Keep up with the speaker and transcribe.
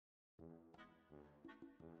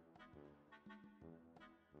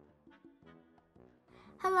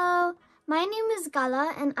Hello, my name is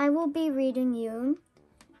Gala and I will be reading you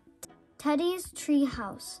Teddy's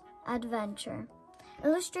Treehouse Adventure,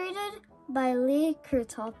 illustrated by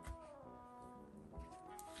Krutop.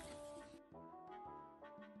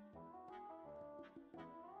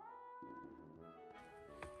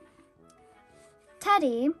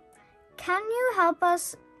 Teddy, can you help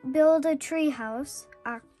us build a treehouse?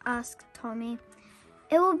 Asked Tommy.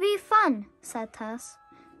 It will be fun, said Tess.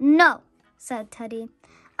 No, said Teddy.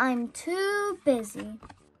 I'm too busy.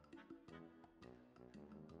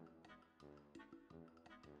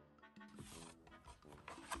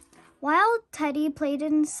 While Teddy played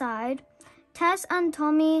inside, Tess and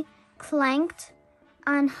Tommy clanked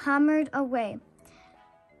and hammered away.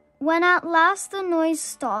 When at last the noise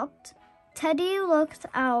stopped, Teddy looked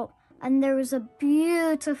out and there was a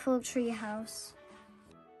beautiful treehouse.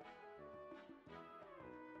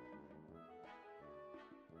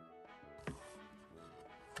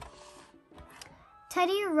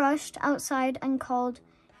 Teddy rushed outside and called,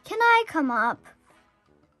 "Can I come up?"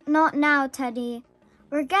 "Not now, Teddy.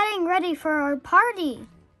 We're getting ready for our party."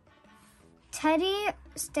 Teddy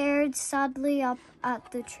stared sadly up at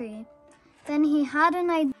the tree. Then he had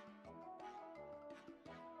an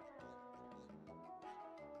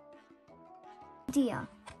idea.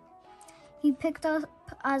 He picked up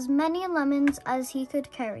as many lemons as he could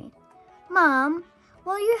carry. "Mom,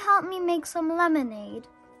 will you help me make some lemonade?"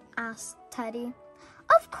 asked Teddy.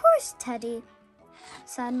 "Of course, Teddy,"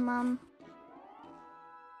 said Mom.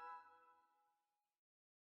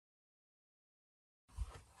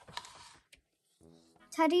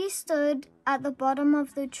 Teddy stood at the bottom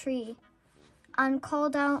of the tree and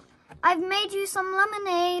called out, "I've made you some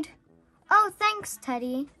lemonade." "Oh, thanks,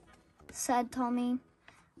 Teddy," said Tommy.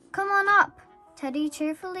 "Come on up." Teddy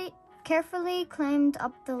carefully climbed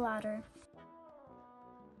up the ladder.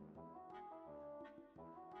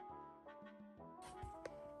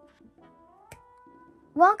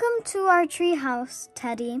 "Welcome to our treehouse,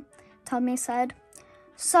 Teddy," Tommy said.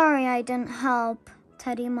 "Sorry I didn't help,"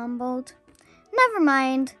 Teddy mumbled. "Never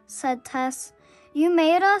mind," said Tess. "You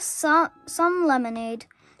made us some lemonade,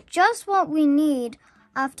 just what we need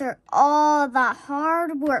after all that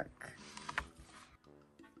hard work."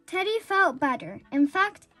 Teddy felt better. In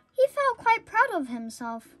fact, he felt quite proud of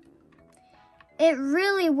himself. It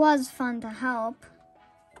really was fun to help.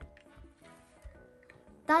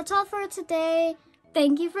 That's all for today.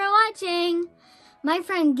 Thank you for watching. My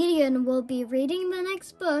friend Gideon will be reading the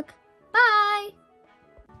next book. Bye!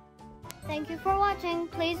 Thank you for watching.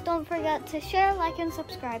 Please don't forget to share, like, and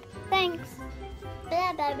subscribe. Thanks.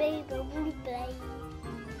 Bye bye bye bye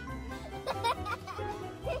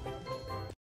bye.